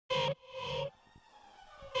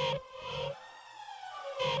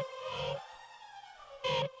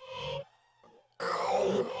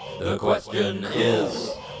The question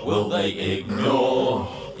is, will they ignore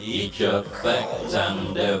each effect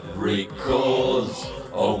and every cause?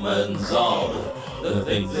 Omens of the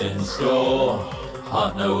things in store,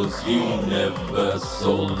 heart knows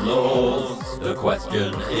universal laws. The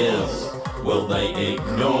question is, will they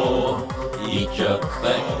ignore each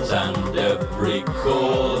effect and every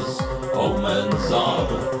cause? Omens of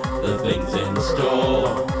the things in store,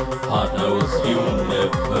 heart knows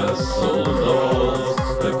universal laws.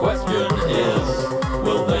 The question is,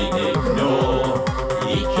 will they ignore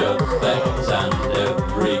each effect and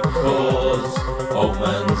every cause?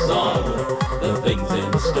 Omens of the things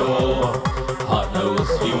in store, heart knows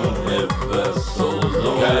universal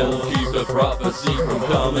laws. Can keep the prophecy from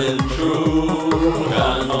coming true.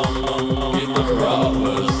 Can keep the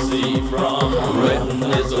prophecy from written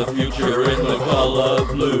is the future in the color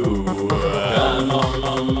blue. Can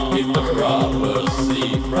keep the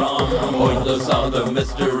prophecy from pointless are the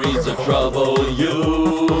mysteries that trouble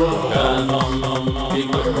you. Can keep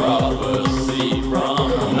the prophecy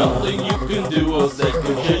from nothing you can do or say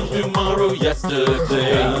can change tomorrow,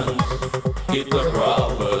 yesterday. Keep the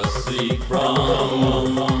prophecy from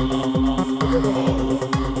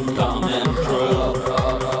coming true.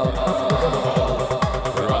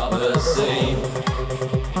 Prophecy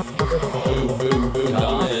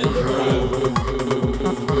coming true.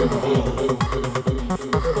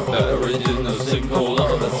 Buried in the sinkhole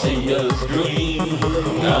of a seer's dream.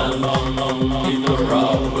 And keep the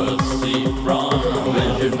prophecy from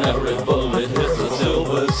visionary bullet hits a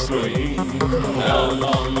silver screen. And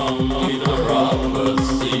keep the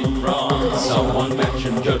prophecy from someone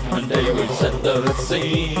mentioned Judgment Day, we set the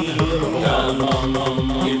scene. And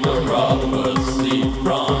keep the prophecy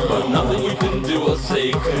from but nothing you can do or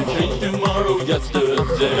say can change tomorrow,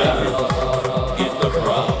 yesterday. Keep the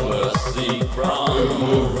prophecy from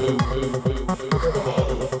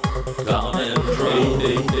coming true.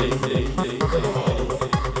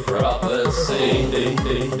 Prophecy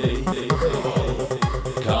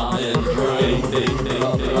coming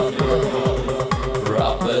true.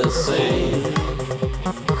 Prophecy.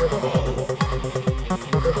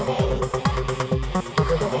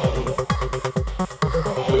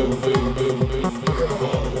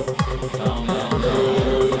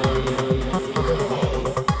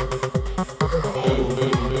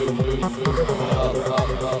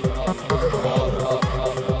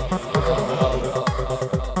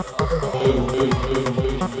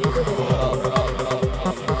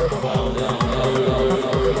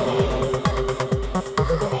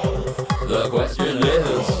 The question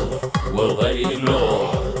is, will they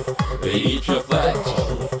ignore each effect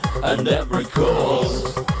and every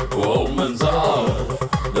cause? Omens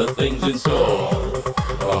of the things in store,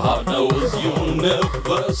 our heart knows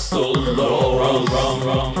universal laws.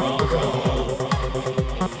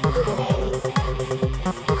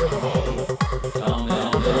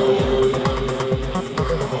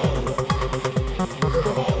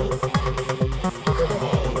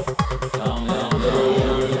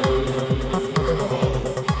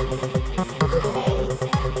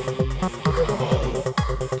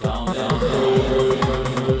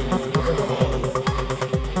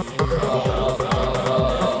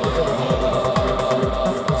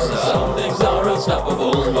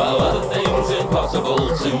 Unstoppable, while other things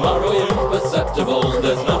impossible. Tomorrow imperceptible,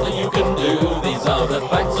 there's nothing you can do. These are the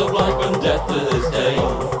facts of life and death to this day.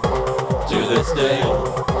 To this day.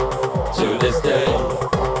 To this day.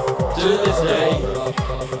 To this day.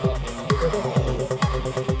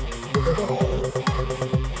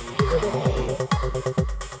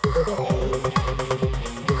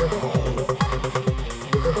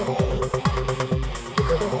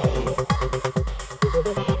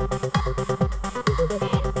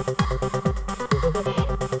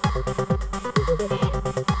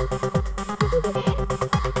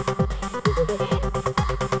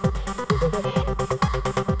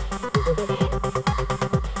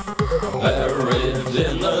 Buried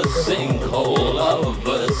in the sinkhole of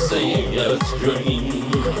a savior's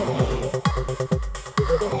dream,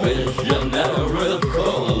 visionary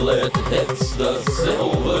bullet hits the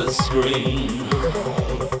silver screen.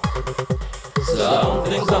 Some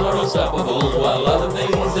things are unstoppable, while other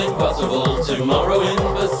things impossible. Tomorrow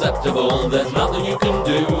imperceptible, there's nothing you can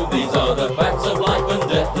do. These are the facts of life and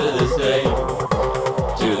death to this day.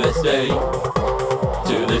 To this day.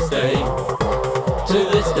 To this day. To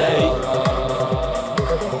this day.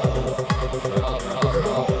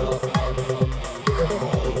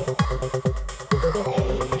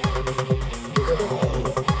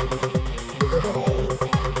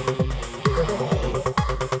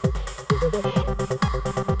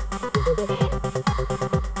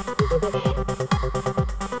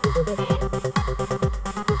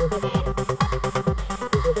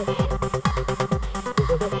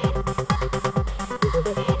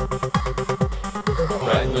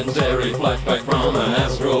 momentary flashback from an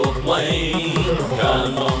astral plane.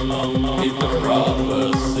 Keep the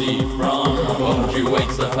prophecy from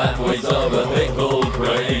punctuates the pathways of a pickled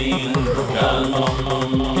brain.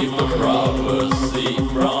 Keep the prophecy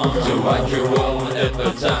from to write your own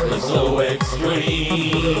epitaph is so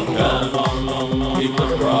extreme. Keep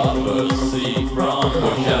the prophecy from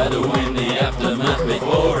foreshadowing the aftermath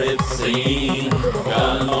before it's seen.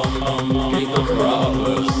 Keep the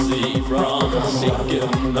prophecy from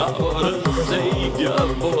seeking out a savior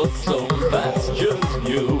for some that's just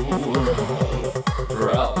you.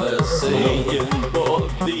 Prophesying for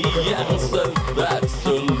the answer that's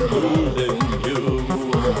eluding you.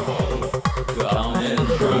 Coming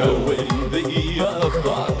true in the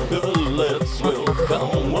apocalypse will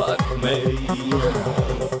come what may.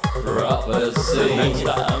 Prophecy next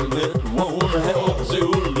time it won't help to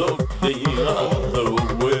look the other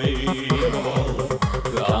way.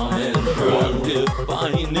 Coming true,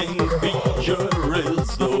 defining feature is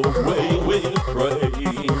the way we pray.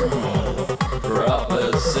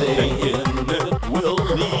 Prophesying it will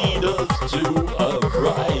lead us to a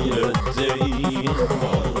brighter day.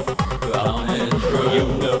 Coming true,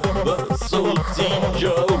 universal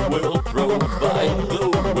teacher will provide the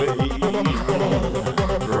way.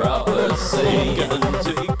 Prophecy can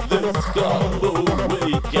take this cup away,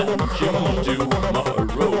 can change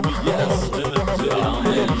tomorrow, yesterday.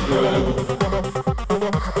 Coming true.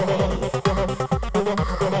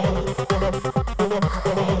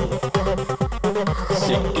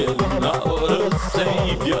 Seeking out a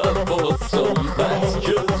savior for some that's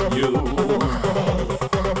just you.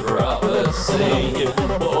 Prophesying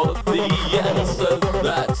for the answer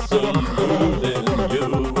that's eluding you.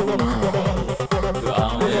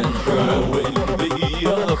 Coming true in the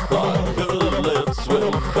apocalypse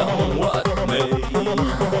will come what may.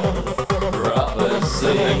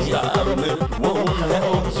 Prophecy next time it won't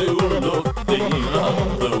help to look the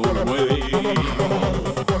other way.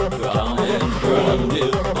 Coming true,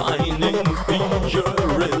 defining feature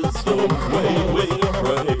is the way we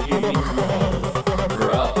pray.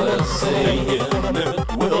 Prophesying it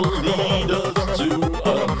will lead us to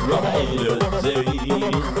a brighter day.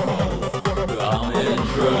 Coming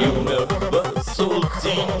true, universal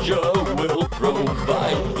teacher will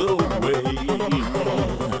provide the way.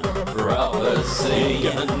 Prophecy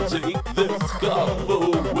can take this cup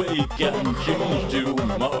away, can change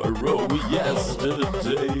tomorrow,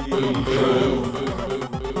 yesterday.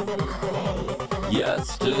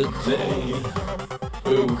 Yesterday.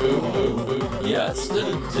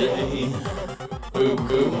 Yesterday.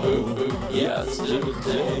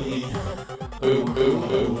 Yesterday.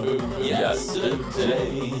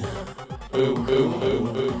 Yesterday.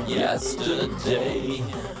 Yesterday.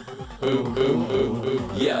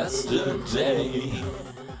 Yesterday.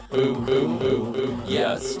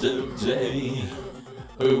 Yesterday.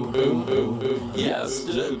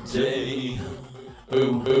 Yesterday.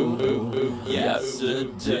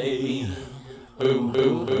 Yesterday.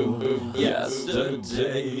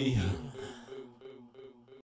 Yesterday.